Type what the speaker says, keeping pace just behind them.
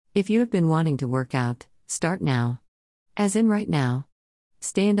If you have been wanting to work out, start now. As in right now.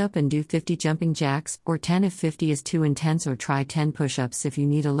 Stand up and do 50 jumping jacks, or 10 if 50 is too intense, or try 10 push-ups if you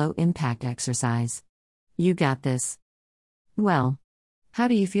need a low-impact exercise. You got this. Well, how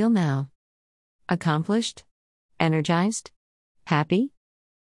do you feel now? Accomplished? Energized? Happy?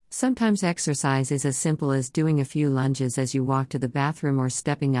 Sometimes exercise is as simple as doing a few lunges as you walk to the bathroom, or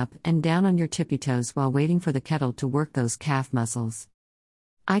stepping up and down on your tippy toes while waiting for the kettle to work those calf muscles.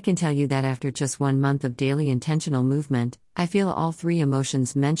 I can tell you that after just 1 month of daily intentional movement, I feel all 3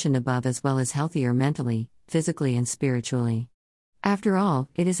 emotions mentioned above, as well as healthier mentally, physically, and spiritually. After all,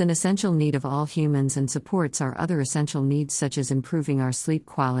 it is an essential need of all humans and supports our other essential needs, such as improving our sleep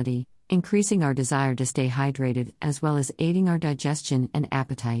quality, increasing our desire to stay hydrated, as well as aiding our digestion and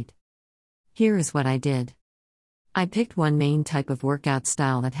appetite. Here is what I did. I picked one main type of workout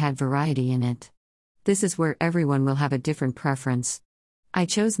style that had variety in it. This is where everyone will have a different preference. I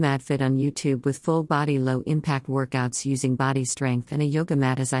chose MadFit on YouTube with full-body low-impact workouts using body strength and a yoga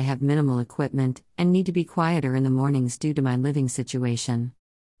mat, as I have minimal equipment and need to be quieter in the mornings due to my living situation.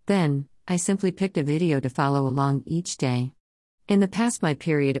 Then, I simply picked a video to follow along each day. In the past, my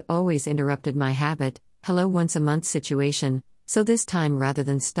period always interrupted my habit, hello once a month situation, so this time, rather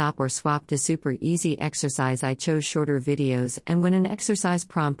than stop or swap to super easy exercise, I chose shorter videos, and when an exercise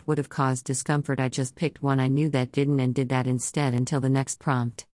prompt would have caused discomfort, I just picked one I knew that didn't and did that instead until the next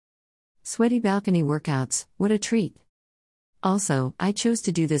prompt. Sweaty balcony workouts, what a treat! Also, I chose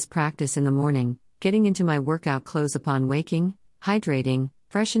to do this practice in the morning, getting into my workout clothes upon waking, hydrating,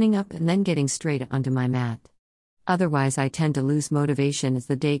 freshening up, and then getting straight onto my mat. Otherwise, I tend to lose motivation as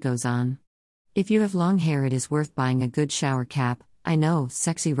the day goes on. If you have long hair, it is worth buying a good shower cap, I know,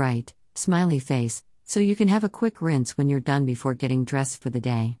 sexy right, smiley face, so you can have a quick rinse when you're done before getting dressed for the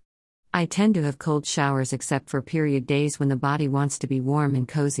day. I tend to have cold showers except for period days when the body wants to be warm and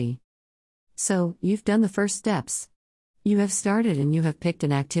cozy. So, you've done the first steps. You have started and you have picked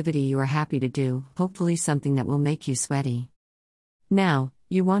an activity you are happy to do, hopefully something that will make you sweaty. Now,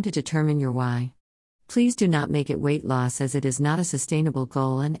 you want to determine your why. Please do not make it weight loss, as it is not a sustainable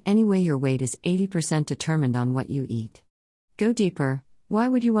goal, and anyway your weight is 80% determined on what you eat. Go deeper. Why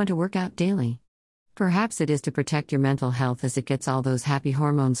would you want to work out daily? Perhaps it is to protect your mental health, as it gets all those happy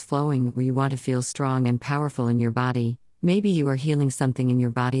hormones flowing, or you want to feel strong and powerful in your body. Maybe you are healing something in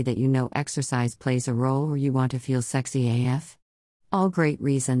your body that you know exercise plays a role, or you want to feel sexy AF. All great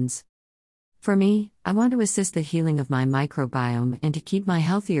reasons. For me, I want to assist the healing of my microbiome and to keep my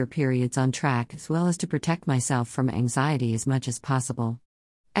healthier periods on track, as well as to protect myself from anxiety as much as possible.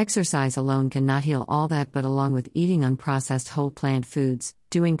 Exercise alone cannot heal all that, but along with eating unprocessed whole plant foods,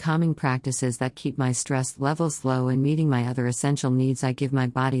 doing calming practices that keep my stress levels low, and meeting my other essential needs, I give my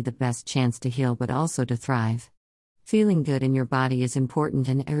body the best chance to heal but also to thrive. Feeling good in your body is important,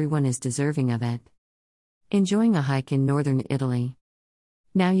 and everyone is deserving of it. Enjoying a hike in northern Italy.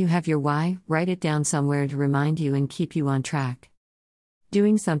 Now you have your why, write it down somewhere to remind you and keep you on track.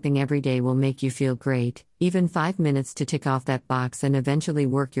 Doing something every day will make you feel great, even 5 minutes to tick off that box, and eventually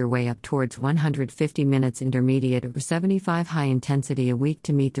work your way up towards 150 minutes intermediate or 75 high intensity a week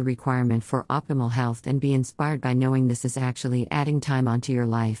to meet the requirement for optimal health, and be inspired by knowing this is actually adding time onto your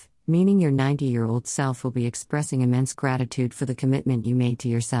life, meaning your 90-year-old self will be expressing immense gratitude for the commitment you made to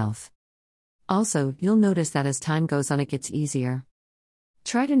yourself. Also, you'll notice that as time goes on, it gets easier.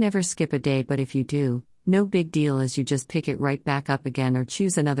 Try to never skip a day, but if you do, no big deal, as you just pick it right back up again, or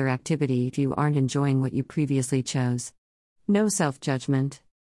choose another activity if you aren't enjoying what you previously chose. No self-judgment.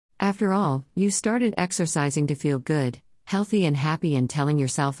 After all, you started exercising to feel good, healthy and happy, and telling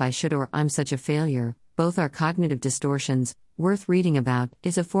yourself I should or I'm such a failure, both are cognitive distortions, worth reading about,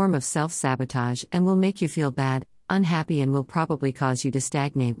 is a form of self-sabotage and will make you feel bad, unhappy, and will probably cause you to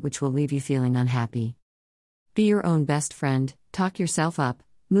stagnate, which will leave you feeling unhappy. Be your own best friend, talk yourself up,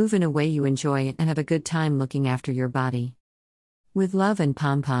 move in a way you enjoy, and have a good time looking after your body. With love and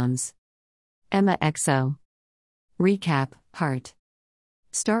pom-poms. Emma XO. Recap, heart.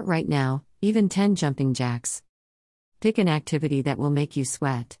 Start right now, even 10 jumping jacks. Pick an activity that will make you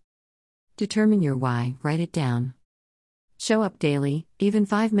sweat. Determine your why, write it down. Show up daily, even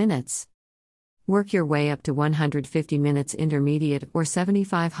 5 minutes. Work your way up to 150 minutes intermediate or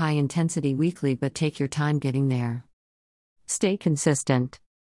 75 high intensity weekly, but take your time getting there. Stay consistent.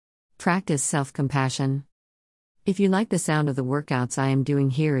 Practice self-compassion. If you like the sound of the workouts I am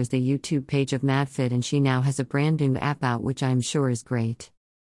doing, here is the YouTube page of MadFit, and she now has a brand new app out, which I am sure is great.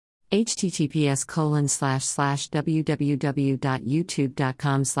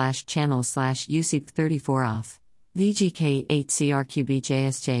 https://www.youtube.com/channel/USEEP34off.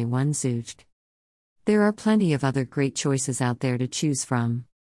 VGK8CRQBJSJ1 Zooch. There are plenty of other great choices out there to choose from.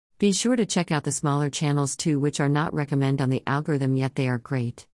 Be sure to check out the smaller channels too, which are not recommended on the algorithm yet they are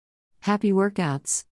great. Happy workouts!